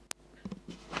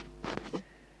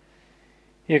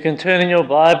You can turn in your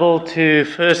Bible to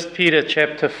 1 Peter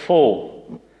chapter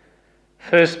 4.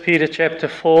 1 Peter chapter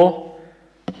 4,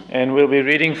 and we'll be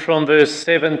reading from verse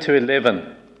 7 to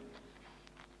 11.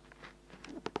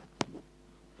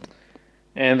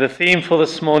 And the theme for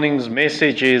this morning's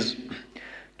message is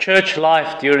church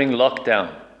life during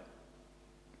lockdown.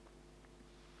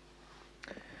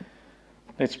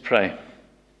 Let's pray.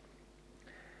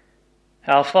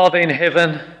 Our Father in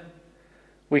heaven,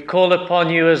 we call upon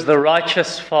you as the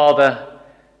righteous Father,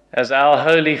 as our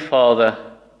Holy Father,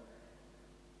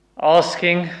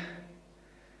 asking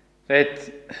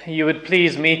that you would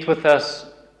please meet with us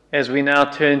as we now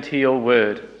turn to your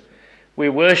word. We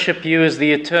worship you as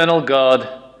the eternal God,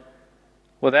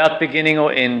 without beginning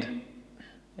or end,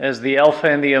 as the Alpha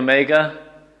and the Omega,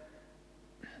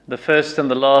 the first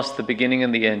and the last, the beginning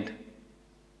and the end.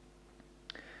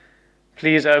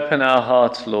 Please open our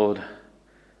hearts, Lord.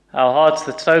 Our hearts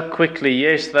that so quickly,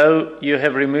 yes, though you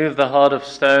have removed the heart of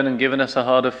stone and given us a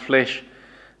heart of flesh,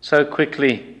 so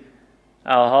quickly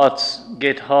our hearts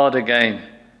get hard again,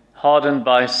 hardened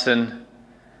by sin.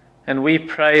 And we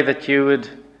pray that you would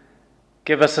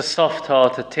give us a soft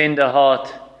heart, a tender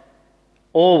heart,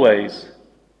 always,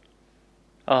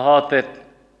 a heart that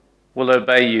will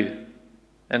obey you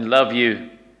and love you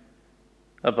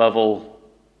above all.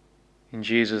 In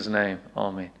Jesus' name,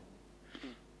 amen.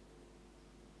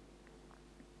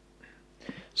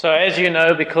 So as you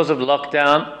know, because of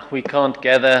lockdown, we can't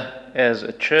gather as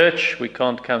a church. We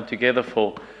can't come together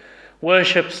for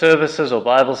worship services or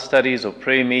Bible studies or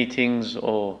prayer meetings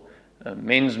or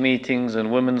men's meetings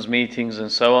and women's meetings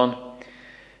and so on.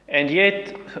 And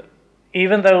yet,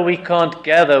 even though we can't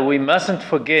gather, we mustn't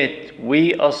forget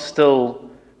we are still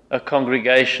a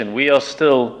congregation. We are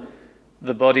still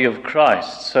the body of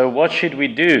Christ. So what should we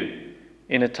do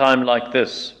in a time like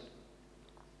this?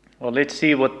 Well, let's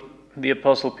see what the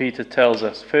Apostle Peter tells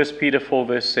us. 1 Peter 4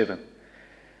 verse 7.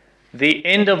 The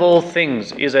end of all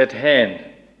things is at hand.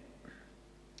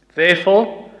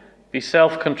 Therefore, be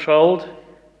self-controlled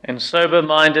and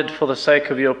sober-minded for the sake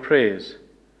of your prayers.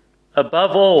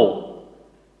 Above all,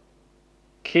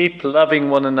 keep loving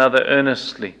one another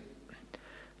earnestly,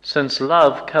 since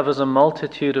love covers a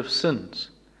multitude of sins.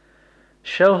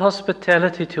 Show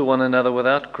hospitality to one another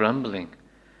without grumbling.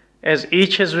 As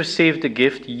each has received a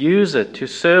gift, use it to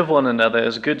serve one another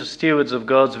as good stewards of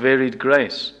God's varied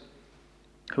grace.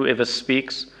 Whoever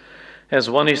speaks, as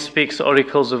one who speaks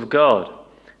oracles of God.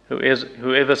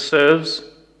 Whoever serves,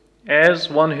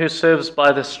 as one who serves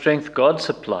by the strength God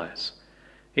supplies,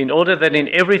 in order that in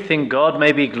everything God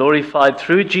may be glorified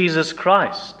through Jesus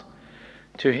Christ.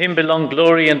 To him belong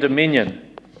glory and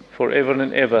dominion forever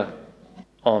and ever.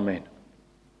 Amen.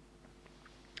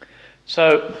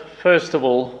 So, first of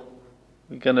all,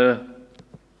 we're going to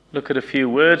look at a few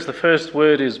words. The first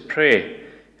word is prayer,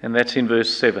 and that's in verse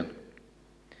 7.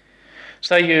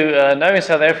 So you know in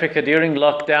South Africa during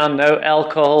lockdown, no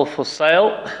alcohol for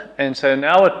sale. And so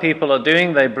now what people are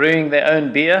doing, they're brewing their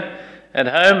own beer at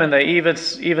home, and they're even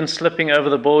slipping over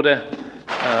the border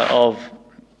of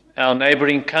our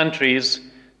neighboring countries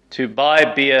to buy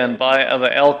beer and buy other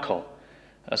alcohol.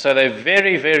 So they're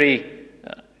very, very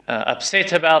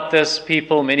upset about this.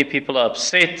 Many people are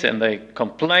upset and they're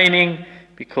complaining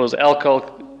because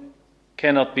alcohol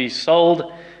cannot be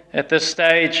sold at this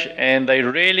stage, and they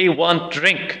really want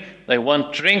drink. They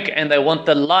want drink and they want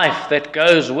the life that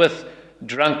goes with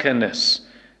drunkenness.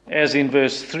 As in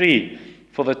verse 3,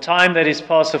 for the time that is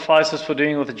past suffices for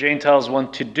doing what the Gentiles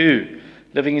want to do,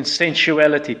 living in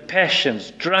sensuality,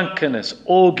 passions, drunkenness,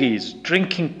 orgies,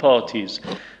 drinking parties,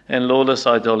 and lawless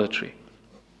idolatry.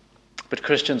 But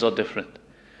Christians are different.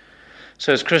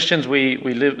 So as Christians, we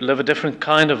live a different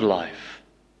kind of life,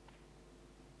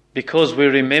 because we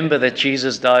remember that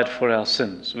Jesus died for our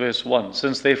sins. Verse 1,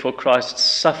 since therefore Christ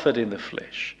suffered in the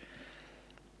flesh.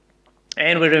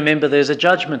 And we remember there's a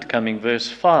judgment coming. Verse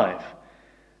 5,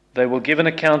 they will give an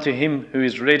account to him who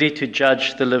is ready to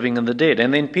judge the living and the dead.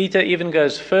 And then Peter even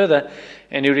goes further,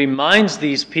 and he reminds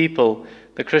these people,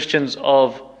 the Christians,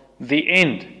 of the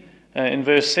end. In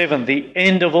verse 7, the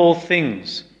end of all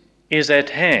things is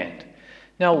at hand.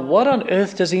 Now, what on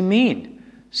earth does he mean,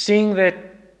 seeing that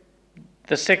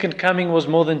the second coming was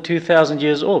more than 2,000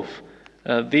 years off?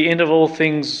 The end of all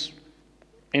things,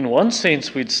 in one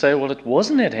sense, we'd say, well, it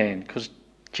wasn't at hand, because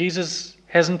Jesus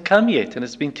hasn't come yet, and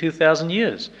it's been 2,000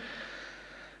 years.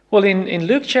 Well, in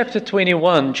Luke chapter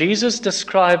 21, Jesus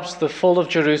describes the fall of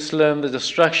Jerusalem, the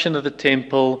destruction of the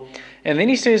temple, and then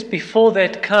he says, before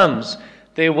that comes,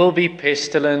 there will be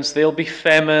pestilence, there will be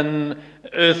famine,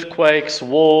 earthquakes,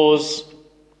 wars,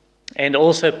 and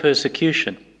also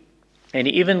persecution. And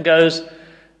he even goes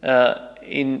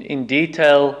in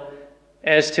detail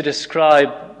as to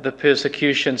describe the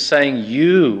persecution, saying,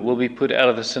 you will be put out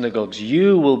of the synagogues,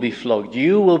 you will be flogged,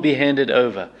 you will be handed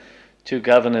over to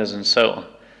governors and so on.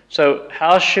 So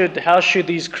how should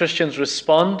these Christians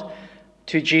respond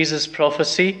to Jesus'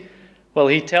 prophecy? Well,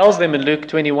 he tells them in Luke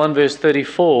 21 verse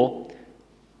 34,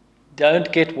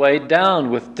 don't get weighed down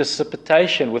with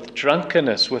dissipation, with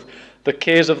drunkenness, with the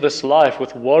cares of this life,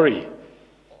 with worry.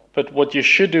 But what you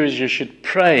should do is you should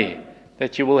pray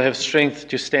that you will have strength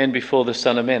to stand before the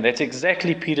Son of Man. That's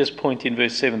exactly Peter's point in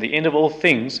verse 7. The end of all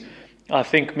things, I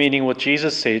think, meaning what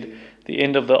Jesus said, the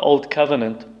end of the old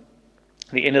covenant,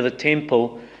 the end of the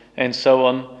temple, and so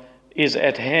on, is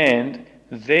at hand.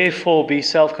 Therefore be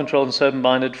self-controlled and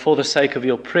sober-minded for the sake of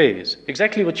your prayers.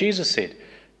 Exactly what Jesus said.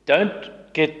 Don't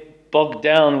get bogged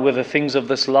down with the things of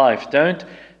this life. Don't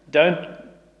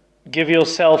give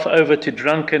yourself over to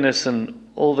drunkenness and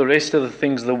all the rest of the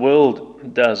things the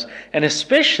world does. And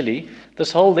especially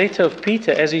this whole letter of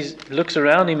Peter, as he looks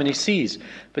around him and he sees,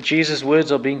 but Jesus'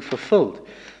 words are being fulfilled.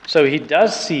 So he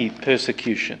does see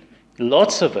persecution,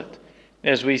 lots of it,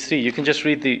 as we see. You can just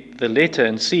read the letter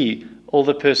and see all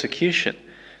the persecution.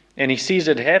 And he sees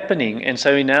it happening, and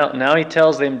so now he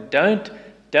tells them,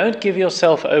 don't give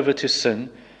yourself over to sin.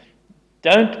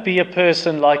 Don't be a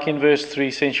person like in verse 3,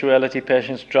 sensuality,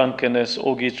 passions, drunkenness,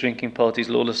 orgies, drinking parties,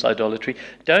 lawless idolatry.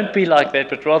 Don't be like that,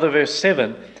 but rather verse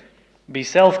 7, be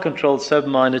self-controlled,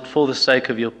 sober-minded for the sake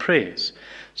of your prayers.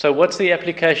 So what's the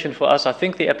application for us? I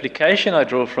think the application I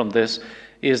draw from this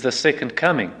is the second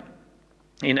coming.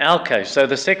 In our case, so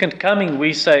the second coming,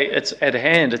 we say it's at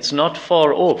hand, it's not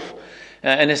far off.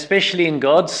 And especially in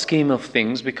God's scheme of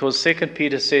things, because 2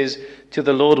 Peter says, to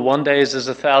the Lord, one day is as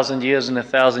 1,000 years, and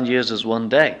 1,000 years is one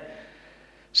day.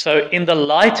 So in the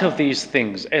light of these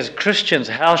things, as Christians,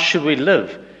 how should we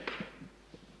live?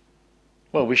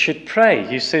 Well, we should pray.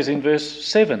 He says in verse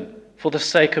 7, for the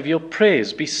sake of your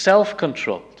prayers, be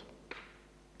self-controlled.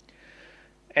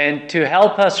 And to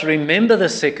help us remember the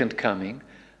second coming,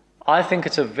 I think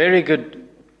it's a very good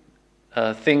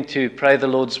thing to pray the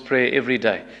Lord's Prayer every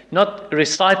day. Not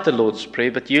recite the Lord's Prayer,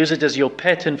 but use it as your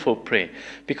pattern for prayer.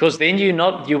 Because then you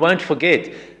won't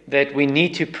forget that we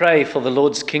need to pray for the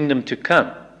Lord's kingdom to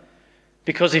come.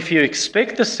 Because if you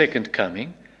expect the second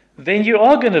coming, then you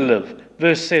are going to live.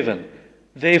 Verse 7,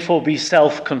 therefore be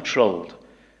self-controlled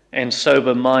and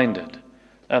sober-minded.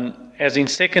 As in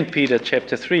 2 Peter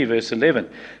chapter 3, verse 11,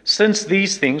 since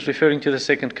these things, referring to the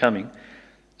second coming,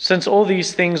 since all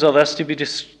these things are thus to be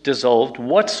dissolved,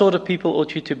 what sort of people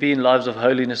ought you to be in lives of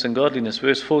holiness and godliness?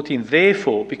 Verse 14,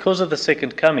 therefore, because of the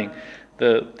second coming,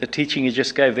 the teaching he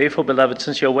just gave, therefore, beloved,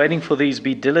 since you're waiting for these,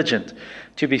 be diligent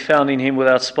to be found in him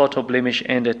without spot or blemish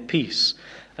and at peace.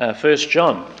 1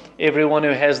 John, everyone who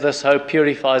has this hope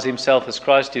purifies himself as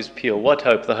Christ is pure. What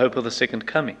hope? The hope of the second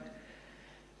coming.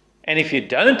 And if you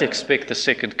don't expect the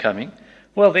second coming,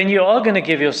 well, then you are going to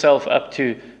give yourself up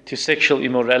to sexual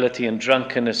immorality and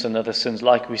drunkenness and other sins,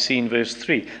 like we see in verse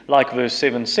 3. Like verse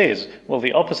 7 says, well,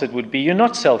 the opposite would be you're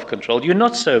not self-controlled, you're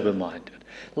not sober-minded.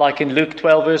 Like in Luke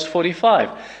 12, verse 45,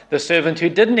 the servant who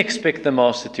didn't expect the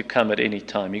master to come at any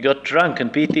time. He got drunk and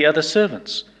beat the other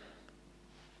servants.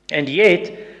 And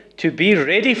yet, to be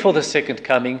ready for the second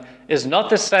coming is not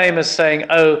the same as saying,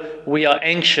 oh, we are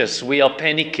anxious, we are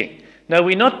panicking. No,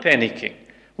 we're not panicking.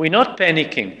 We're not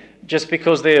panicking just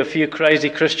because there are a few crazy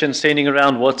Christians sending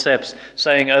around WhatsApps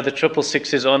saying, oh, the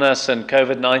 666 is on us and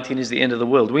COVID-19 is the end of the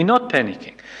world. We're not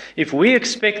panicking. If we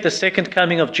expect the second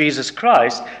coming of Jesus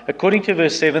Christ, according to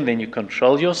verse 7, then you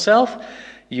control yourself,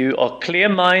 you are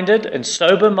clear-minded and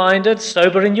sober-minded,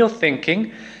 sober in your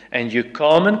thinking, and you're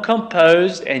calm and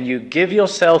composed, and you give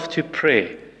yourself to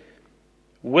prayer.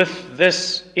 With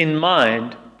this in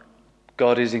mind,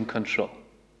 God is in control.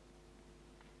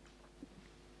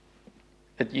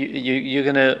 You're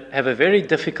going to have a very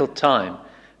difficult time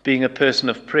being a person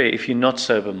of prayer if you're not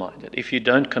sober-minded, if you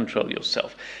don't control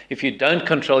yourself. If you don't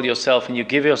control yourself and you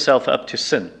give yourself up to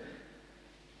sin,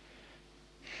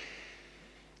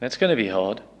 that's going to be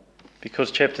hard, because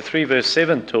chapter 3, verse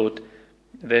 7 taught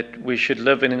that we should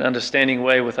live in an understanding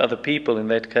way with other people, in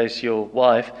that case your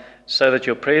wife, so that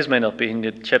your prayers may not be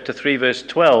hindered. Chapter 3, verse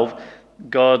 12,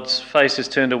 God's face is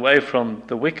turned away from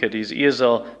the wicked. His ears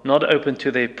are not open to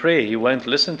their prayer. He won't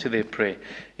listen to their prayer.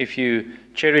 If you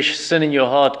cherish sin in your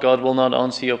heart, God will not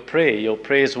answer your prayer. Your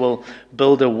prayers will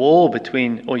build a wall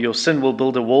between, or your sin will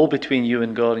build a wall between you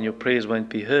and God, and your prayers won't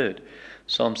be heard.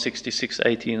 Psalm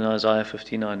 66:18 and Isaiah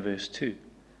 59, verse 2.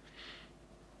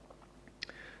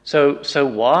 So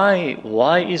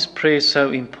why is prayer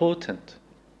so important?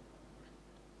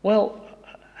 Well,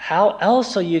 how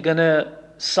else are you going to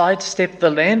sidestep the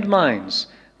landmines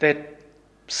that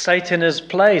Satan has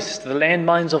placed, the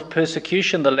landmines of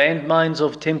persecution, the landmines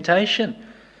of temptation.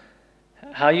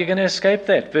 How are you going to escape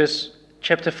that?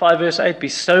 Chapter 5, verse 8, be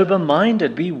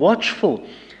sober-minded, be watchful.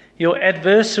 Your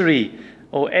adversary,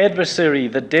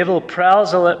 the devil,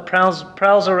 prowls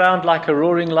around like a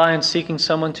roaring lion seeking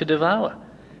someone to devour.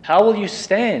 How will you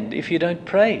stand if you don't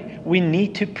pray? We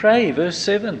need to pray, verse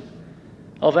 7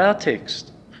 of our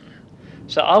text.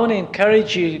 So I want to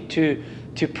encourage you to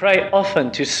pray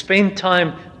often, to spend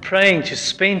time praying, to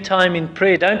spend time in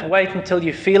prayer. Don't wait until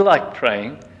you feel like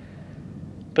praying,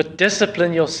 but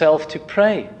discipline yourself to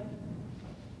pray.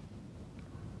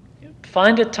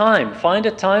 Find a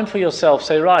time for yourself.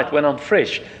 Say, right, when I'm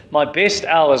fresh, my best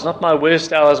hours, not my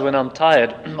worst hours when I'm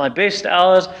tired, my best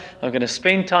hours, I'm going to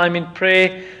spend time in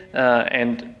prayer,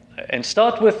 and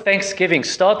start with thanksgiving,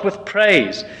 start with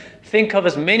praise. Think of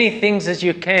as many things as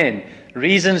you can,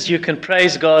 reasons you can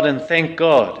praise God and thank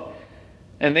God.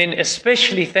 And then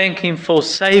especially thank Him for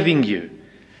saving you.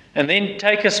 And then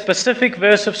take a specific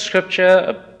verse of Scripture,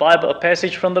 a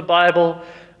passage from the Bible,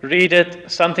 read it,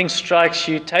 something strikes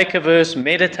you, take a verse,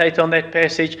 meditate on that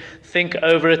passage, think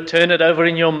over it, turn it over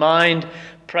in your mind,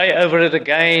 pray over it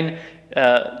again,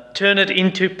 turn it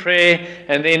into prayer,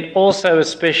 and then also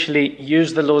especially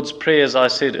use the Lord's Prayer, as I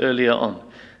said earlier on.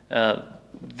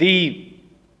 The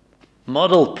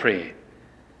model prayer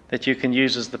that you can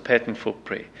use as the pattern for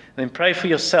prayer. And then pray for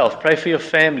yourself, pray for your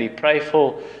family, pray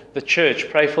for the church,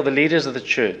 pray for the leaders of the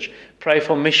church, pray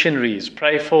for missionaries,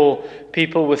 pray for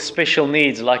people with special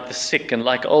needs like the sick and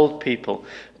like old people,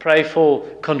 pray for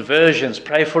conversions,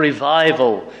 pray for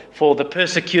revival, for the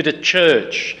persecuted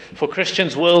church, for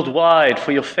Christians worldwide,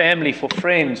 for your family, for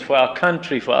friends, for our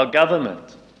country, for our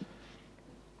government.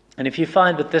 And if you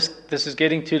find that this is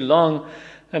getting too long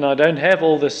and I don't have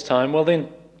all this time, well then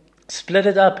split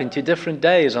it up into different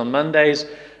days. On Mondays,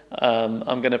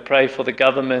 I'm going to pray for the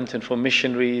government and for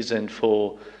missionaries and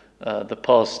for the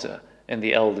pastor and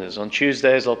the elders. On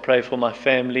Tuesdays, I'll pray for my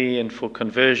family and for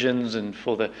conversions and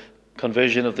for the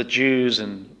conversion of the Jews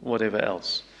and whatever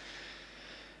else.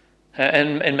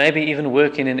 And maybe even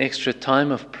work in an extra time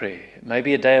of prayer,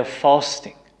 maybe a day of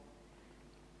fasting.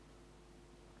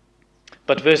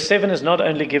 But verse 7 is not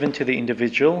only given to the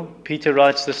individual. Peter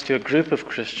writes this to a group of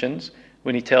Christians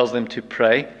when he tells them to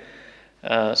pray.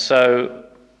 So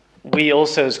we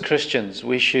also as Christians,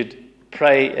 we should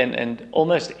pray and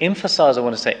almost emphasize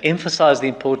the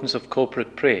importance of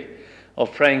corporate prayer,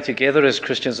 of praying together as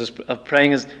Christians, of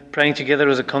praying together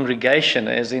as a congregation,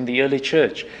 as in the early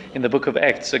church. In the book of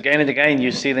Acts, again and again,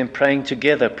 you see them praying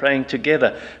together.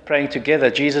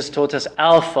 Jesus taught us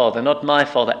our Father, not my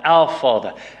Father, our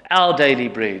Father, our daily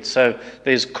bread. So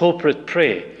there's corporate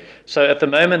prayer. So at the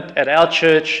moment at our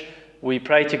church, we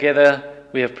pray together.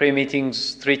 We have prayer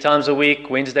meetings 3 times a week,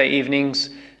 Wednesday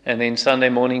evenings, and then Sunday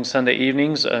mornings, Sunday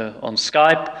evenings on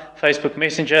Skype, Facebook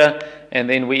Messenger, and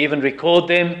then we even record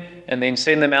them and then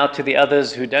send them out to the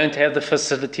others who don't have the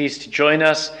facilities to join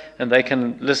us, and they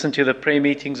can listen to the prayer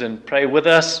meetings and pray with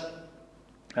us.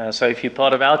 So if you're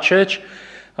part of our church,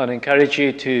 I'd encourage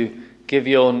you to give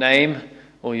your name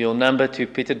or your number to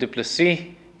Peter Du Plessis.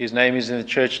 His name is in the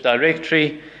church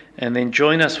directory, and then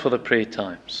join us for the prayer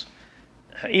times.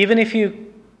 Even if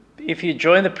you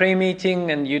join the prayer meeting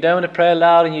and you don't want to pray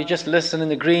aloud and you just listen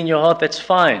and agree in your heart, that's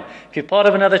fine. If you're part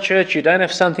of another church, you don't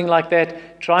have something like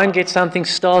that, try and get something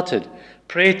started.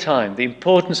 Prayer time, the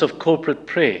importance of corporate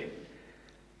prayer.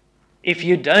 If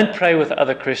you don't pray with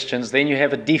other Christians, then you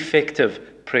have a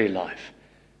defective prayer life.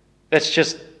 That's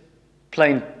just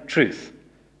plain truth.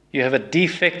 You have a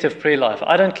defective prayer life.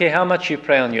 I don't care how much you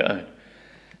pray on your own.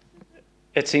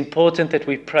 It's important that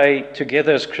we pray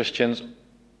together as Christians.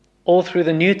 All through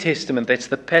the New Testament, that's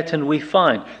the pattern we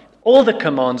find. All the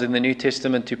commands in the New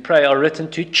Testament to pray are written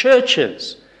to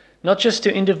churches, not just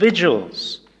to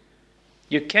individuals.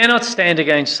 You cannot stand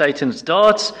against Satan's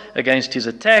darts, against his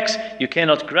attacks. You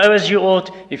cannot grow as you ought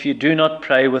if you do not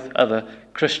pray with other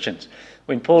Christians.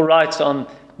 When Paul writes on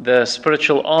the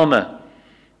spiritual armor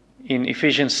in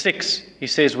Ephesians 6, he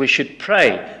says we should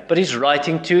pray, but he's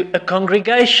writing to a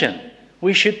congregation.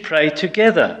 We should pray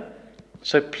together.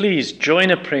 So please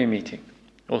join a prayer meeting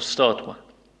or start one.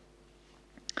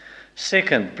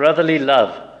 Second, brotherly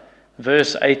love,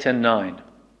 verse 8 and 9.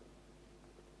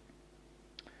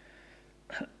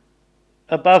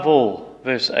 Above all,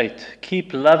 verse 8,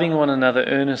 keep loving one another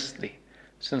earnestly,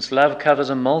 since love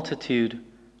covers a multitude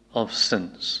of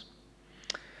sins.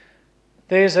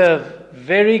 There's a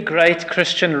very great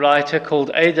Christian writer called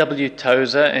A.W.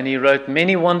 Tozer, and he wrote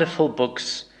many wonderful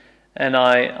books. And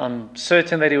I'm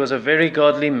certain that he was a very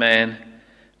godly man,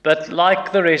 but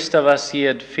like the rest of us, he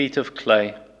had feet of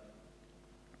clay.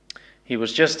 He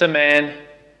was just a man.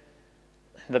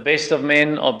 The best of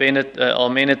men are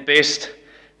men at best.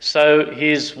 So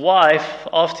his wife,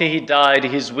 after he died,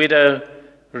 his widow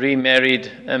remarried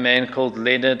a man called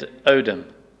Leonard Odom.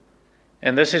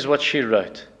 And this is what she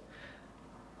wrote.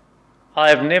 I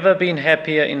have never been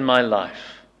happier in my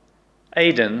life.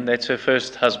 Aidan, that's her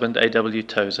first husband, A.W.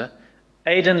 Tozer.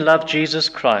 Aidan loved Jesus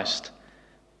Christ,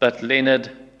 but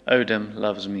Leonard Odom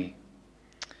loves me.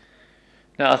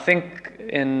 Now, I think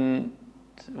in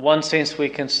one sense we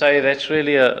can say that's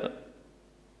really a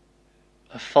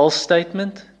false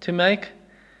statement to make.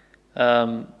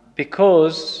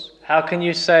 Because how can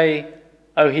you say,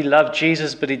 oh, he loved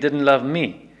Jesus, but he didn't love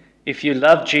me? If you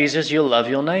love Jesus, you'll love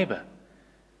your neighbor.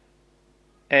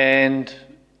 And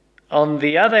on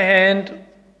the other hand,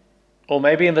 or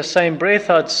maybe in the same breath,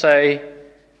 I'd say,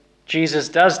 Jesus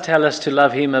does tell us to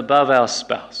love him above our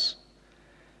spouse.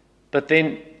 But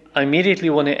then I immediately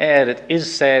want to add, it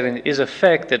is sad and it is a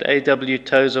fact that A.W.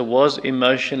 Tozer was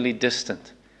emotionally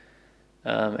distant.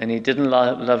 And he didn't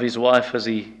love his wife as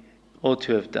he ought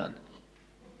to have done.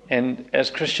 And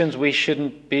as Christians, we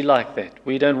shouldn't be like that.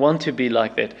 We don't want to be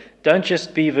like that. Don't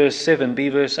just be verse 7, be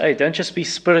verse 8. Don't just be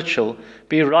spiritual,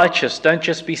 be righteous. Don't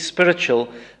just be spiritual,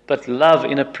 but love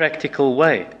in a practical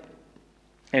way.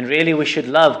 And really we should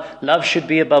love. Love should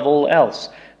be above all else.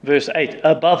 Verse 8,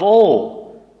 above all,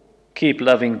 keep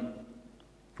loving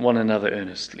one another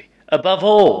earnestly. Above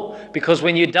all, because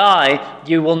when you die,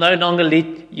 you will no longer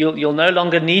you'll no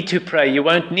longer need to pray. You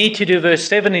won't need to do verse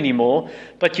 7 anymore,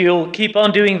 but you'll keep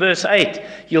on doing verse 8.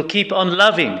 You'll keep on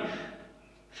loving.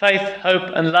 Faith, hope,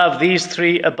 and love, these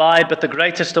three abide, but the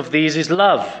greatest of these is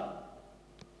love.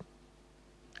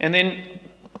 And then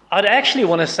I'd actually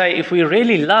want to say, if we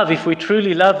really love, if we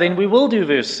truly love, then we will do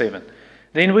verse 7.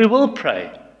 Then we will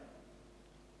pray.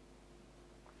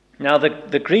 Now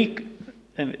the Greek,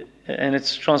 and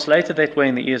it's translated that way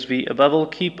in the ESV, above all,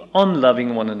 keep on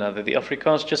loving one another. The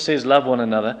Afrikaans just says love one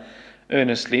another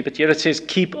earnestly, but here it says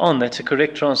keep on. That's a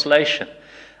correct translation.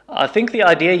 I think the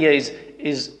idea here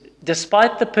is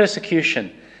despite the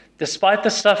persecution, despite the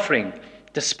suffering,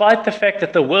 despite the fact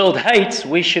that the world hates,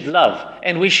 we should love,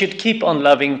 and we should keep on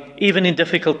loving even in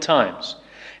difficult times.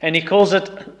 And he calls it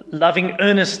loving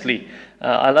earnestly.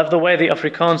 I love the way the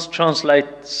Afrikaans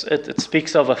translates it. It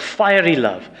speaks of a fiery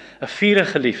love, a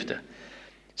vurige liefde.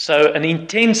 So an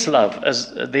intense love,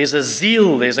 as there's a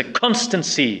zeal, there's a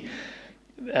constancy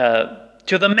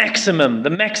to the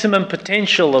maximum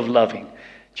potential of loving.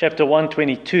 Chapter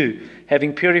 122,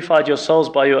 having purified your souls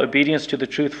by your obedience to the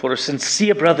truth for a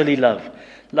sincere brotherly love,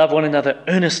 love one another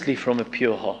earnestly from a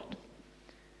pure heart.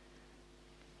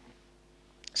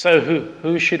 So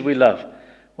who should we love?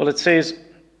 Well, it says,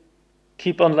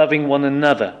 keep on loving one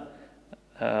another.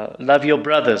 Love your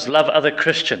brothers. Love other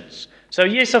Christians. So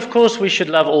yes, of course, we should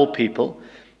love all people,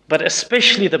 but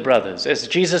especially the brothers, as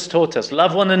Jesus taught us.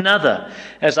 Love one another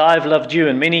as I've loved you.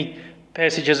 And many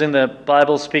passages in the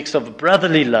Bible speaks of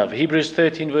brotherly love. Hebrews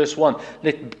 13 verse 1.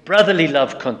 Let brotherly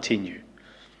love continue.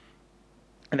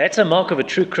 And that's a mark of a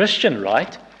true Christian,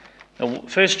 right?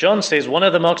 1 John says one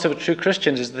of the marks of a true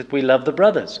Christian is that we love the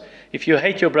brothers. If you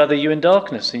hate your brother, you're in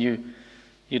darkness and you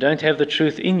don't have the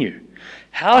truth in you.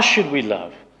 How should we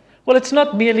love? Well, it's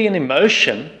not merely an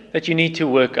emotion that you need to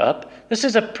work up. This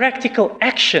is a practical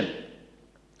action.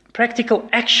 Practical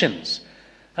actions.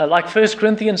 Like 1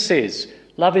 Corinthians says,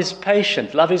 love is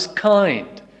patient, love is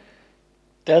kind,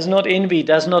 does not envy,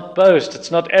 does not boast,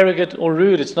 it's not arrogant or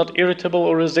rude, it's not irritable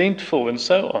or resentful, and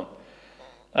so on.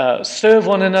 Serve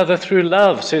one another through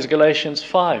love, says Galatians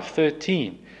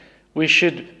 5:13. We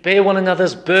should bear one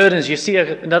another's burdens. You see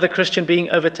another Christian being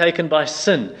overtaken by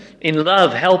sin. In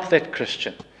love, help that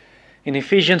Christian. In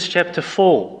Ephesians chapter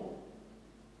 4,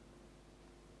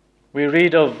 we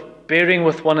read of bearing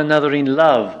with one another in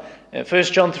love. 1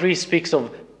 John 3 speaks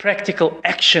of practical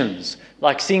actions,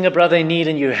 like seeing a brother in need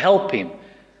and you help him.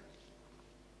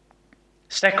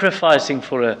 Sacrificing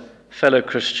for a fellow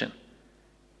Christian.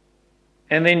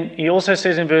 And then he also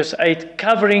says in verse 8,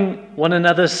 covering one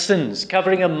another's sins,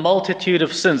 covering a multitude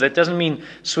of sins. That doesn't mean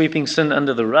sweeping sin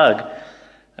under the rug.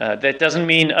 That doesn't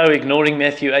mean, ignoring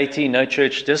Matthew 18, no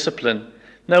church discipline.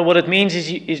 No, what it means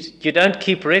is you don't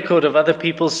keep record of other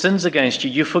people's sins against you.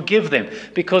 You forgive them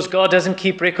because God doesn't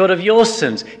keep record of your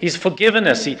sins. He's forgiven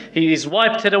us. He's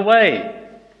wiped it away.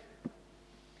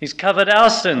 He's covered our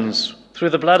sins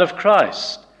through the blood of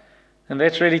Christ. And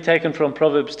that's really taken from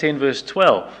Proverbs 10 verse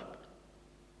 12.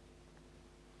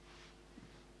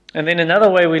 And then another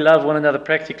way we love one another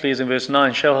practically is in verse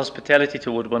 9, show hospitality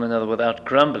toward one another without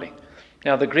grumbling.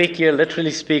 Now the Greek here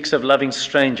literally speaks of loving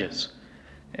strangers.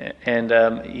 And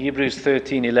Hebrews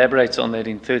 13 elaborates on that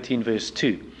in 13 verse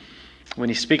 2. when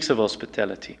he speaks of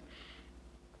hospitality.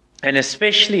 And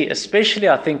especially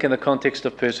I think in the context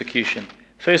of persecution.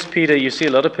 1 Peter, you see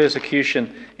a lot of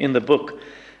persecution in the book.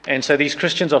 And so these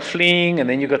Christians are fleeing, and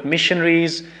then you've got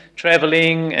missionaries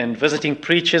traveling and visiting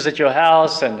preachers at your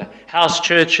house and house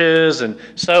churches and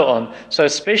so on. So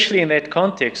especially in that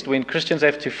context, when Christians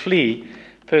have to flee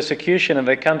persecution and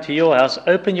they come to your house,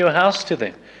 open your house to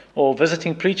them. Or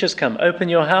visiting preachers come, open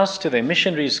your house to them.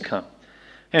 Missionaries come.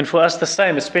 And for us the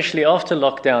same, especially after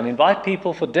lockdown. Invite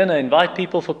people for dinner, invite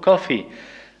people for coffee,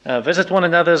 visit one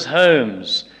another's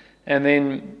homes. And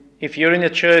then if you're in a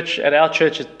church, at our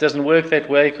church it doesn't work that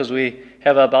way because we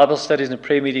have our Bible studies and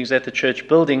prayer meetings at the church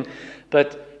building.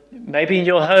 But maybe in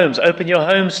your homes, open your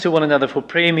homes to one another for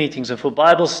prayer meetings and for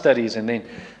Bible studies. And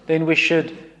then we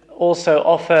should also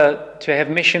offer to have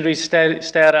missionaries stay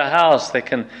at our house. They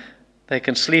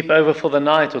can sleep over for the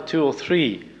night, or 2 or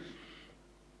 3.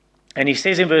 And he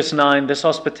says in verse 9, this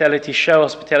hospitality, show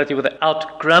hospitality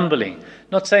without grumbling.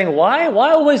 Not saying, why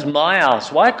always my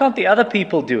house? Why can't the other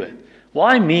people do it?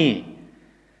 Why me?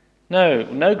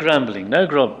 No grumbling,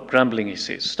 grumbling, he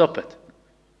says. Stop it.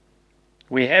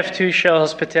 We have to show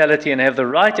hospitality and have the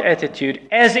right attitude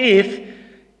as if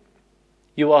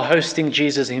you are hosting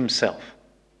Jesus himself.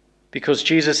 Because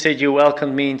Jesus said, you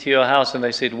welcomed me into your house, and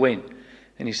they said, when?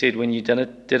 And he said, when you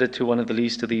did it to one of the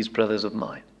least of these brothers of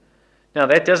mine. Now,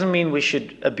 that doesn't mean we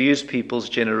should abuse people's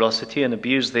generosity and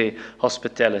abuse their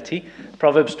hospitality.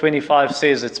 Proverbs 25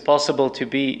 says it's possible to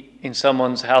be in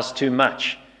someone's house too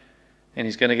much, and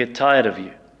he's going to get tired of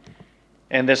you.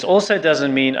 And this also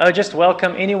doesn't mean, just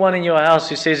welcome anyone in your house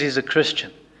who says he's a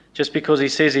Christian, just because he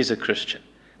says he's a Christian.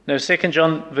 No, 2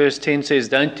 John verse 10 says,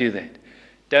 don't do that.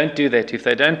 Don't do that. If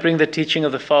they don't bring the teaching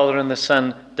of the Father and the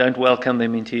Son, don't welcome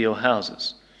them into your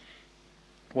houses.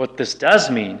 What this does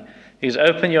mean is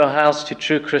open your house to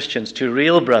true Christians, to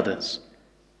real brothers.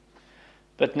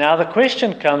 But now the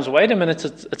question comes, wait a minute,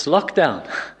 it's lockdown.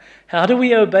 How do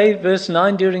we obey verse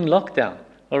 9 during lockdown?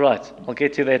 All right, I'll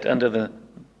get to that under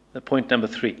the point number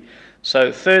 3.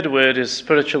 So third word is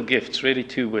spiritual gifts, really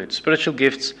 2 words. Spiritual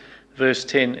gifts, verse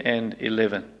 10 and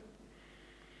 11.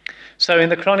 So in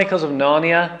the Chronicles of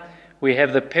Narnia, we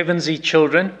have the Pevensey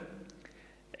children,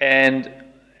 and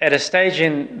at a stage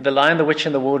in The Lion, the Witch,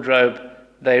 and the Wardrobe,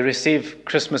 they receive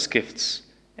Christmas gifts,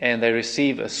 and they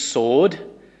receive a sword,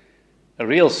 a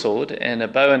real sword, and a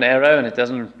bow and arrow, and it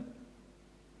doesn't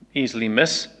easily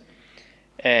miss,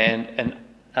 and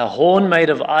a horn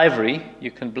made of ivory. You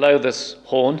can blow this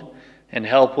horn, and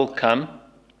help will come,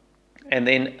 and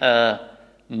then a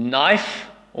knife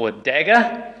or a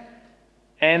dagger,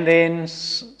 and then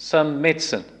some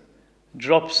medicine,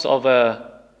 drops of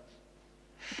a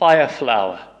fire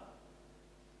flower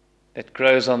that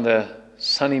grows on the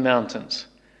sunny mountains.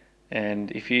 And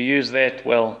if you use that,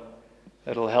 well,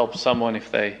 it'll help someone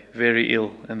if they're very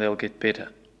ill, and they'll get better.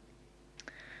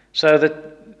 So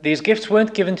that these gifts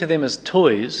weren't given to them as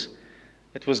toys.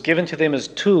 It was given to them as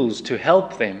tools to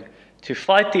help them to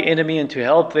fight the enemy and to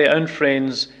help their own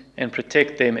friends and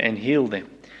protect them and heal them.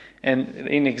 And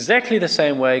in exactly the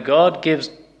same way, God gives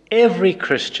to every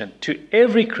Christian,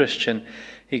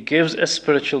 he gives a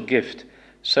spiritual gift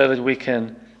so that we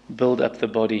can build up the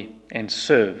body and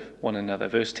serve one another.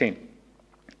 Verse 10.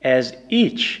 As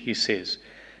each, he says,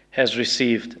 has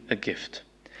received a gift.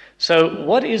 So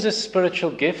what is a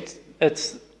spiritual gift?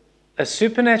 It's a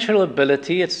supernatural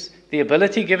ability. It's the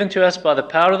ability given to us by the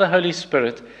power of the Holy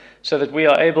Spirit so that we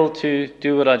are able to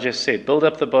do what I just said, build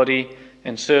up the body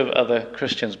and serve other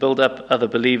Christians, build up other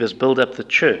believers, build up the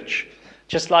church.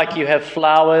 Just like you have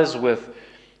flowers with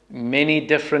many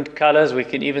different colors. We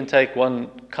can even take one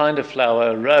kind of flower,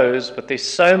 a rose, but there's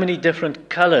so many different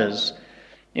colors.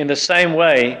 In the same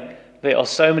way, there are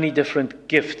so many different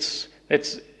gifts.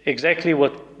 That's exactly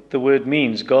what the word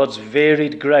means, God's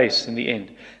varied grace in the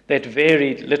end. That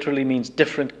varied literally means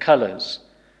different colors.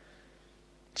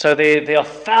 So there are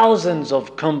thousands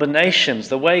of combinations,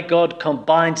 the way God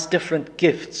combines different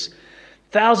gifts.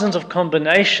 Thousands of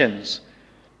combinations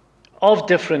of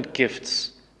different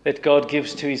gifts that God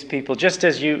gives to his people. Just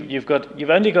as you've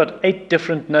only got 8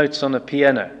 different notes on a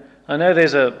piano. I know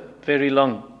there's a very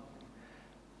long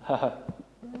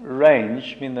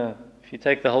range. If you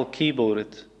take the whole keyboard,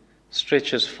 it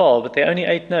stretches far, but there are only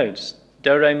 8 notes.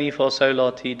 Do, re, mi, fa, sol,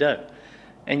 la, ti, do.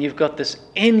 And you've got this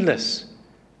endless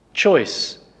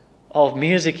choice of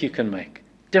music you can make,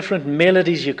 different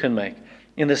melodies you can make.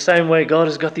 In the same way, God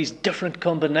has got these different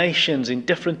combinations in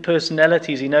different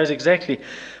personalities. He knows exactly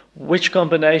which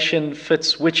combination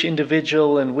fits which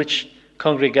individual and which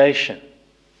congregation.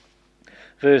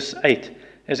 Verse 8,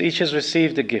 as each has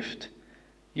received a gift,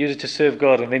 use it to serve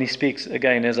God. And then he speaks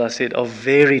again, as I said, of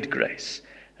varied grace.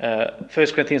 1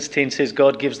 Corinthians 10 says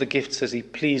God gives the gifts as he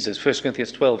pleases. 1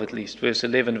 Corinthians 12 at least. Verse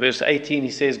 11. Verse 18 he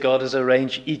says God has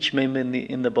arranged each member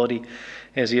in the body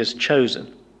as he has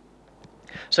chosen.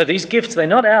 So these gifts, they're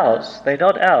not ours. They're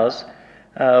not ours.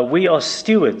 We are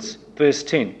stewards. Verse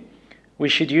 10. We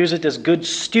should use it as good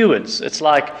stewards. It's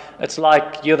like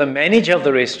you're the manager of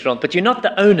the restaurant, but you're not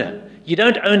the owner. You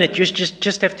don't own it. You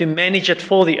just have to manage it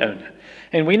for the owner.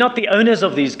 And we're not the owners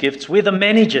of these gifts. We're the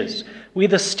managers. We're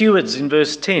the stewards in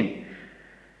verse 10.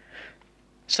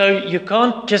 So you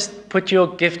can't just put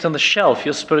your gift on the shelf,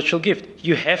 your spiritual gift.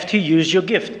 You have to use your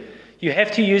gift. You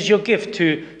have to use your gift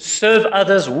to serve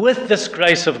others with this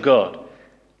grace of God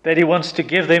that he wants to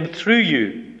give them through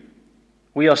you.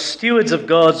 We are stewards of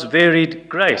God's varied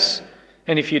grace.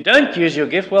 And if you don't use your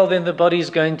gift, well, then the body's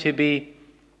going to be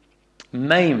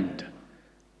maimed.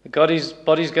 The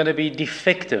body's going to be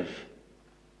defective.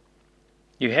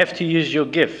 You have to use your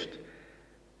gift.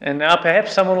 And now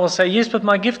perhaps someone will say, yes, but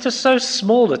my gift is so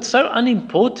small, it's so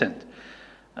unimportant.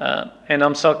 And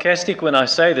I'm sarcastic when I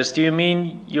say this. Do you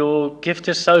mean your gift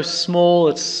is so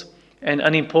small and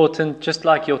unimportant, just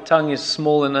like your tongue is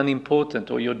small and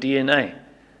unimportant, or your DNA?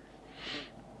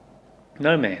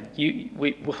 No, man.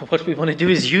 What we want to do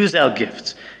is use our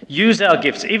gifts. Use our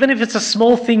gifts. Even if it's a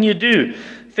small thing you do.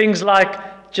 Things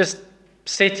like just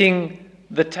setting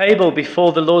the table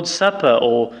before the Lord's Supper,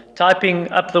 or typing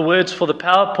up the words for the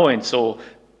PowerPoints, or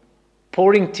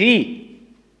pouring tea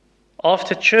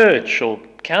after church, or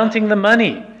counting the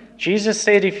money. Jesus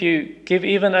said if you give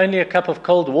even only a cup of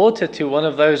cold water to one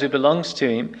of those who belongs to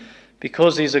him,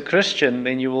 because he's a Christian,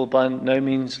 then you will by no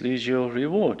means lose your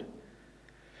reward.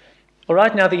 All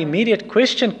right, now the immediate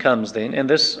question comes then, and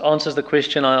this answers the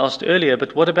question I asked earlier,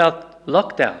 but what about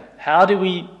lockdown? How do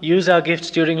we use our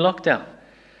gifts during lockdown?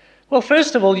 Well,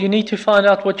 first of all, you need to find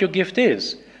out what your gift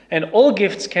is. And all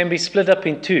gifts can be split up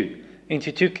into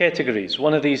two categories.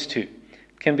 One of these two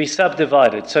can be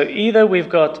subdivided. So either we've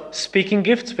got speaking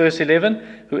gifts, verse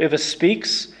 11, whoever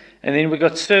speaks, and then we've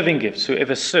got serving gifts,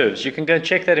 whoever serves. You can go and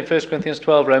check that in 1 Corinthians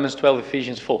 12, Romans 12,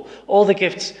 Ephesians 4. All the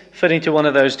gifts fit into one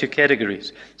of those two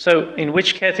categories. So in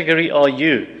which category are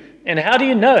you? And how do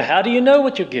you know? How do you know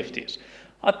what your gift is?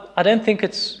 I don't think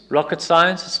it's rocket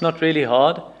science. It's not really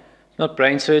hard. Not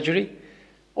brain surgery.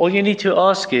 All you need to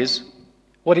ask is,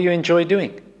 what do you enjoy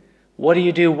doing? What do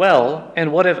you do well?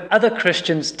 And what have other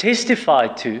Christians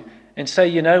testified to and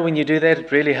say, when you do that,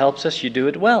 it really helps us, you do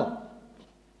it well.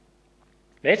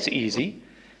 That's easy.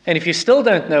 And if you still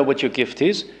don't know what your gift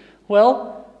is,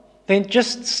 well, then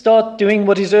just start doing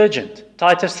what is urgent.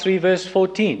 Titus 3 verse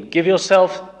 14. Give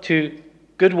yourself to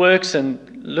good works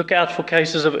and look out for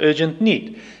cases of urgent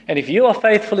need. And if you are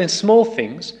faithful in small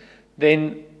things,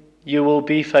 then you will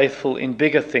be faithful in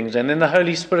bigger things. And then the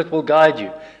Holy Spirit will guide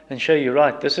you and show you,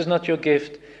 right, this is not your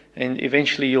gift, and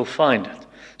eventually you'll find it.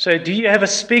 So do you have a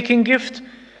speaking gift?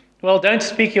 Well, don't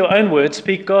speak your own words,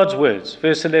 speak God's words.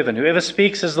 Verse 11, whoever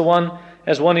speaks as one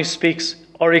who speaks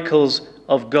oracles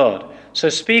of God. So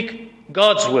speak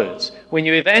God's words. When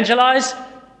you evangelize,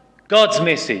 God's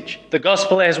message, the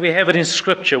gospel as we have it in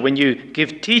Scripture. When you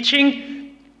give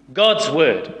teaching, God's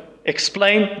word.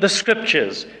 Explain the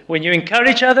Scriptures. When you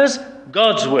encourage others,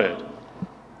 God's word.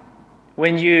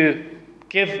 When you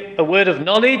give a word of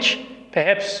knowledge,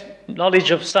 perhaps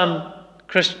knowledge of some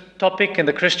topic in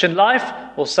the Christian life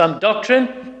or some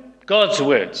doctrine, God's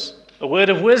words. A word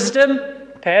of wisdom,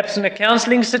 perhaps in a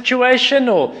counseling situation,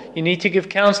 or you need to give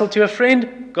counsel to a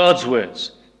friend, God's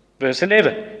words. Verse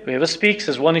 11, whoever speaks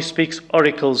is one who speaks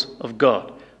oracles of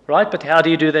God. Right? But how do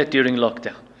you do that during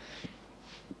lockdown?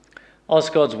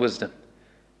 Ask God's wisdom.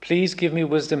 Please give me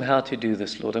wisdom how to do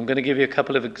this, Lord. I'm going to give you a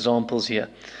couple of examples here.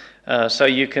 So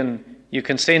you can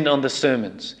send on the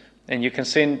sermons. And you can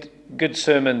send good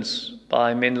sermons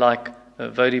by men like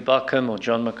Vodi Bakum or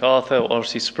John MacArthur or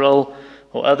R.C. Sproul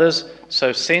or others.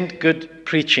 So send good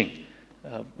preaching.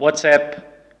 WhatsApp,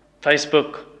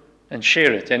 Facebook, and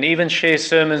share it. And even share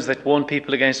sermons that warn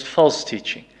people against false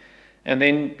teaching. And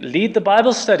then lead the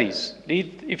Bible studies.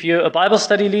 If you're a Bible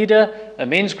study leader, a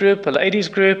men's group, a ladies'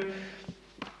 group,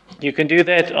 you can do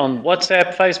that on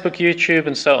WhatsApp, Facebook, YouTube,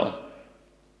 and so on.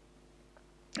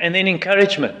 And then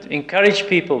encouragement. Encourage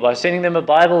people by sending them a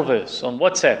Bible verse on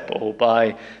WhatsApp, or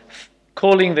by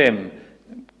calling them,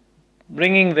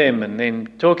 ringing them, and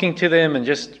then talking to them and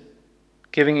just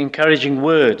giving encouraging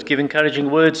words. Give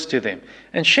encouraging words to them.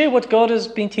 And share what God has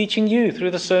been teaching you through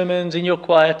the sermons, in your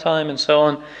quiet time, and so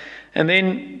on. And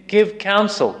then give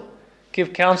counsel.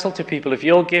 Give counsel to people. If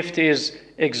your gift is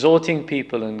exhorting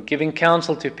people and giving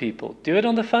counsel to people, do it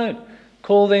on the phone.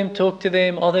 Call them, talk to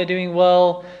them. Are they doing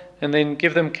well? and then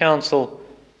give them counsel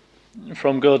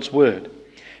from God's word.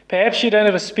 Perhaps you don't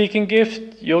have a speaking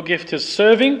gift. Your gift is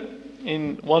serving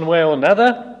in one way or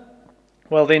another.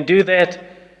 Well, then do that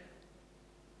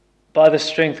by the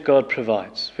strength God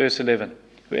provides. Verse 11.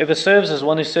 Whoever serves is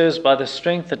one who serves by the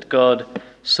strength that God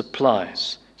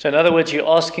supplies. So in other words, you're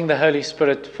asking the Holy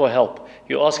Spirit for help.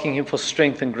 You're asking Him for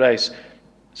strength and grace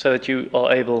so that you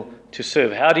are able to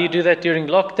serve. How do you do that during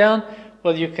lockdown?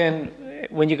 Well, you can,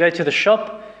 when you go to the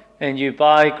shop and you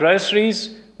buy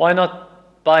groceries, why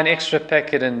not buy an extra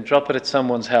packet and drop it at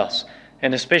someone's house?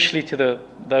 And especially to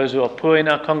those who are poor in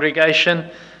our congregation.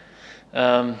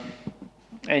 And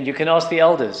you can ask the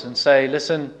elders and say,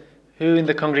 listen, who in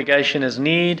the congregation has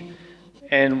need?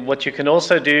 And what you can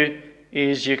also do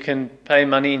is you can pay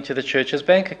money into the church's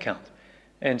bank account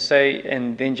and say,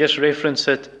 and then just reference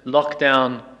it,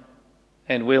 lockdown,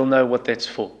 and we'll know what that's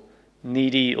for.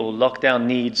 Needy or lockdown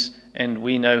needs, and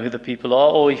we know who the people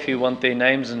are. Or if you want their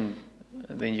names, and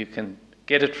then you can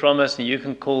get it from us, and you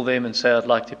can call them and say, I'd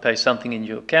like to pay something in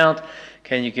your account.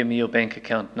 Can you give me your bank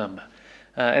account number?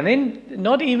 And then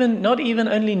not even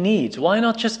only needs. Why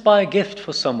not just buy a gift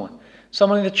for someone?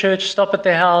 Someone in the church, stop at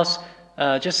their house,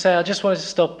 just say, I just wanted to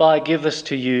stop by, give this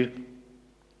to you.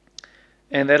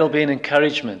 And that'll be an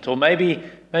encouragement. Or maybe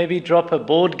drop a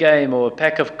board game or a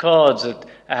pack of cards at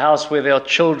a house where there are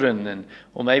children,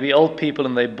 or maybe old people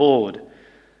and they're bored.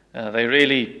 They're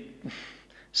really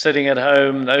sitting at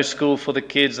home, no school for the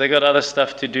kids, they got other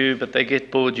stuff to do, but they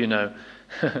get bored,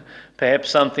 Perhaps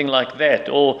something like that.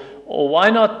 Or why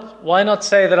not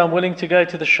say that I'm willing to go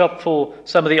to the shop for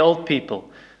some of the old people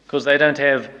because they don't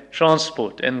have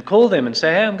transport, and call them and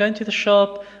say, hey, I'm going to the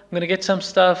shop, I'm going to get some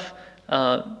stuff.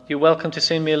 You're welcome to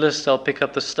send me a list, I'll pick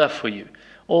up the stuff for you.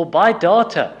 Or buy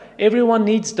data. Everyone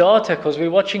needs data because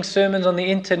we're watching sermons on the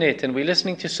internet and we're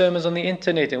listening to sermons on the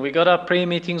internet and we got our prayer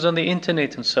meetings on the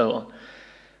internet and so on.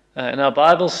 And our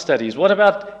Bible studies. What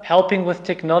about helping with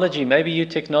technology? Maybe you're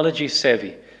technology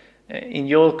savvy. In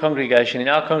your congregation, in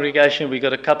our congregation, we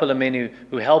got a couple of men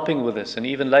who are helping with this, and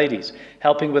even ladies,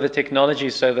 helping with the technology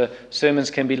so the sermons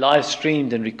can be live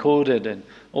streamed and recorded and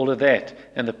all of that,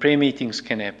 and the prayer meetings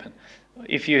can happen.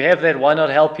 If you have that, why not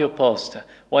help your pastor?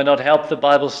 Why not help the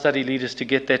Bible study leaders to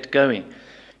get that going?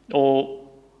 Or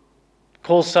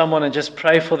call someone and just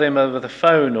pray for them over the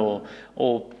phone,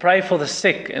 or pray for the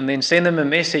sick and then send them a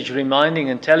message reminding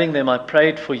and telling them I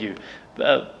prayed for you.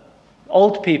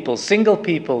 Old people, single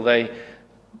people, they're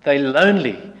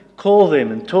lonely. Call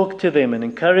them and talk to them and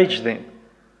encourage them.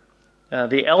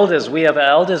 The elders, we have our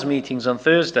elders meetings on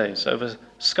Thursdays over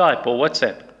Skype or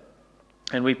WhatsApp.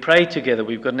 And we pray together.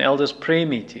 We've got an elders prayer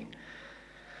meeting.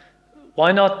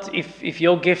 Why not, if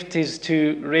your gift is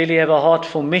to really have a heart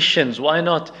for missions, why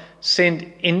not send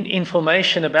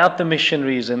information about the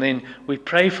missionaries and then we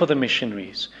pray for the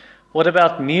missionaries? What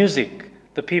about music?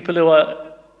 The people who are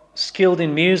skilled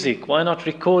in music, why not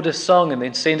record a song and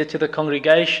then send it to the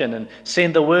congregation and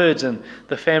send the words and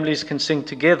the families can sing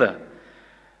together?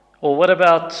 Or what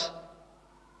about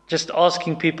just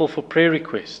asking people for prayer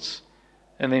requests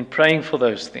and then praying for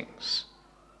those things?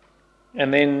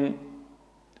 And then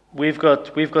we've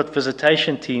got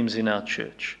visitation teams in our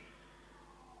church.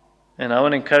 And I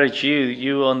want to encourage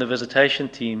you on the visitation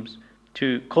teams,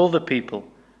 to call the people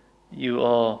you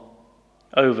are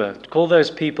over. Call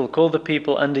the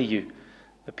people under you,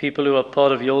 the people who are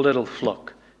part of your little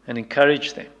flock, and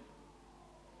encourage them.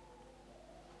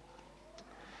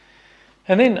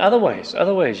 And then other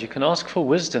ways, you can ask for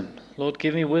wisdom. Lord,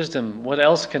 give me wisdom. What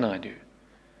else can I do?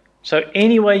 So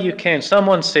any way you can.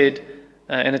 Someone said,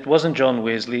 and it wasn't John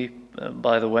Wesley,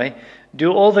 by the way,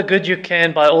 do all the good you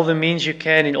can by all the means you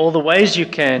can, in all the ways you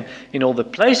can, in all the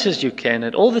places you can,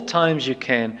 at all the times you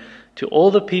can, to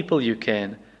all the people you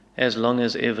can, as long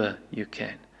as ever you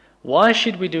can. Why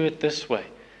should we do it this way?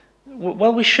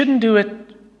 Well, we shouldn't do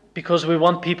it because we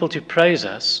want people to praise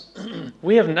us.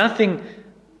 We have nothing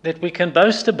that we can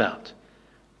boast about.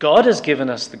 God has given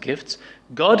us the gifts.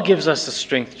 God gives us the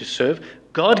strength to serve.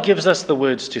 God gives us the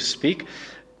words to speak.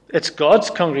 It's God's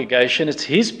congregation. It's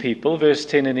His people. Verse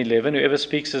 10 and 11. Whoever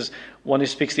speaks is one who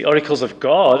speaks the oracles of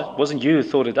God. It wasn't you who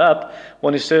thought it up.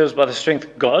 One who serves by the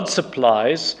strength God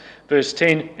supplies. Verse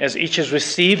 10, as each has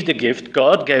received a gift,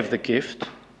 God gave the gift.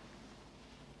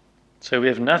 So we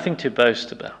have nothing to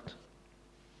boast about.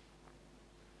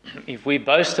 If we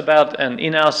boast about and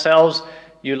in ourselves,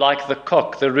 you like the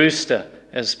cock, the rooster,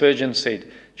 as Spurgeon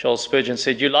said. Charles Spurgeon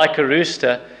said, you like a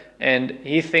rooster, and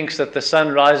he thinks that the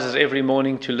sun rises every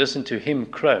morning to listen to him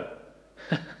crow.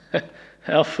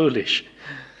 How foolish.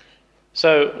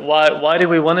 So why do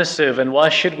we want to serve, and why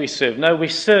should we serve? No, we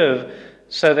serve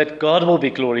so that God will be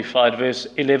glorified, verse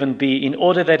 11b, in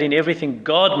order that in everything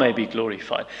God may be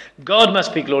glorified. God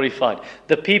must be glorified.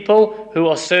 The people who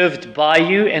are served by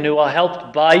you and who are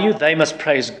helped by you, they must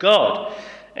praise God.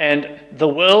 And the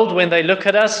world, when they look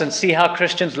at us and see how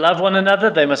Christians love one another,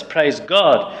 they must praise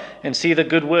God and see the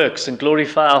good works and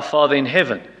glorify our Father in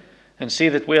heaven and see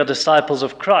that we are disciples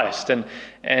of Christ.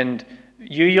 And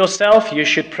you yourself, you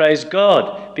should praise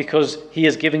God because He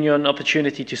has given you an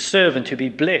opportunity to serve and to be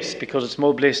blessed, because it's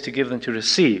more blessed to give than to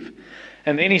receive.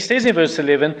 And then he says in verse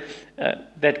 11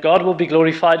 that God will be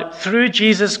glorified through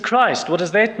Jesus Christ. What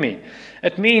does that mean?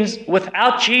 It means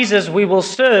without Jesus we will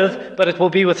serve, but it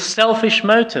will be with selfish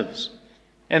motives.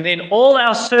 And then all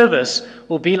our service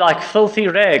will be like filthy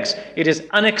rags. It is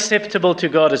unacceptable to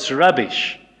God. It's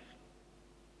rubbish.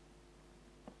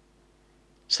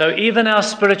 So even our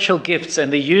spiritual gifts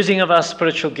and the using of our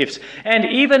spiritual gifts, and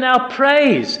even our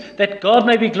praise, that God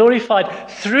may be glorified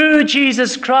through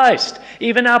Jesus Christ,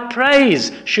 even our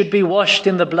praise should be washed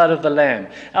in the blood of the Lamb.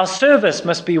 Our service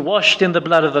must be washed in the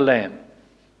blood of the Lamb.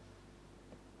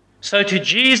 So to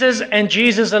Jesus and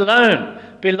Jesus alone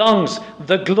belongs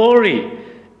the glory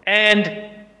and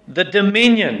the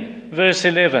dominion, verse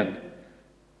 11.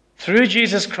 Through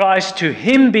Jesus Christ, to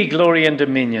Him be glory and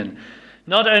dominion,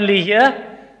 not only here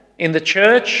in the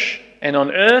church and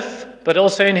on earth, but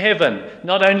also in heaven,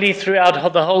 not only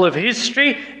throughout the whole of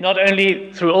history, not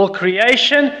only through all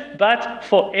creation, but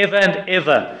forever and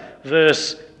ever,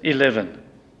 verse 11.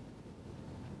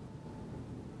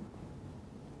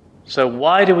 So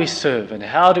why do we serve and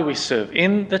how do we serve?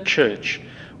 In the church,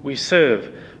 we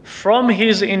serve from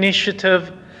His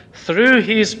initiative, through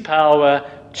His power,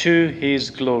 to His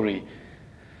glory.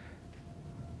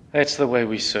 That's the way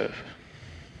we serve.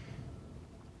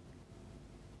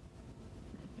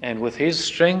 And with His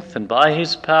strength and by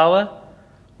His power,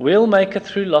 we'll make it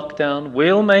through lockdown,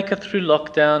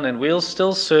 and we'll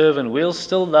still serve and we'll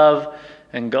still love,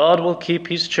 and God will keep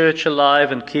His church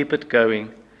alive and keep it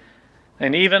going.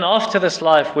 And even after this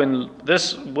life, when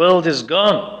this world is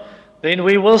gone, then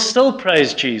we will still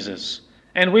praise Jesus,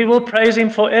 and we will praise Him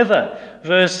forever.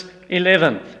 Verse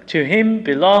 11, to Him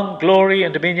belong glory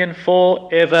and dominion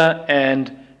forever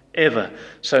and ever.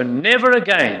 So never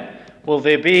again will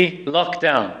there be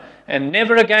lockdown, and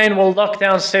never again will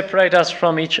lockdown separate us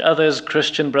from each other's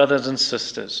Christian brothers and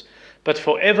sisters. But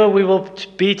forever we will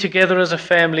be together as a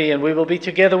family, and we will be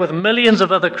together with millions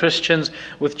of other Christians,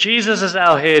 with Jesus as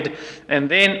our head, and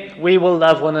then we will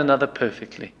love one another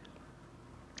perfectly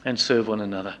and serve one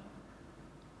another.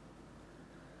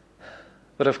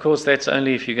 But of course, that's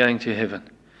only if you're going to heaven.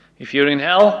 If you're in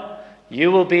hell, you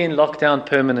will be in lockdown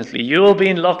permanently. You will be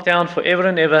in lockdown forever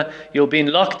and ever. You'll be in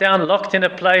lockdown, locked in a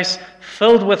place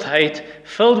filled with hate,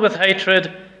 filled with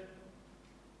hatred,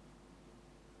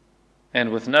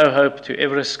 and with no hope to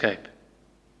ever escape.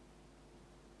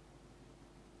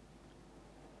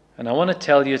 And I want to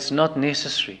tell you, it's not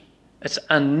necessary. It's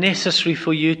unnecessary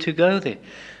for you to go there.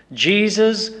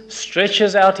 Jesus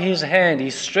stretches out His hand. He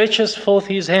stretches forth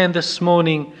His hand this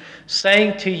morning,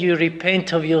 saying to you,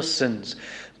 repent of your sins.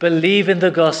 Believe in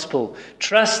the gospel.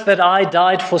 Trust that I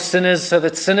died for sinners so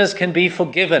that sinners can be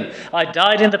forgiven. I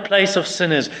died in the place of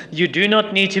sinners. You do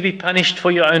not need to be punished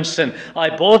for your own sin. I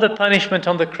bore the punishment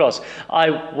on the cross.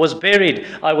 I was buried.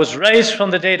 I was raised from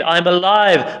the dead. I'm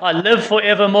alive. I live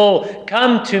forevermore.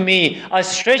 Come to me. I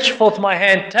stretch forth my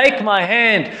hand. Take my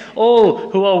hand.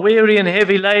 All who are weary and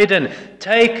heavy laden,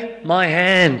 take my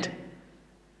hand.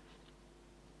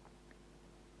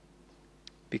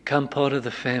 Become part of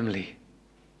the family.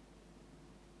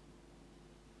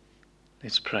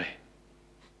 Let's pray.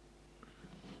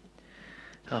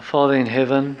 Our Father in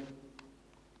heaven,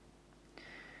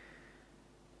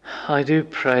 I do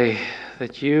pray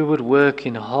that you would work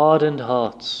in hardened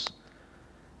hearts,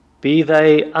 be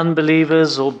they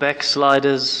unbelievers or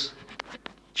backsliders.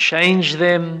 Change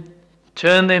them,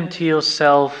 turn them to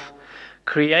yourself,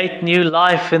 create new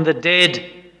life in the dead,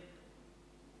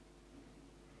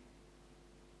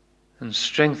 and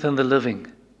strengthen the living.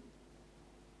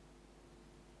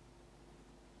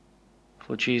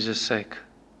 For Jesus' sake,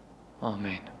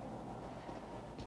 amen.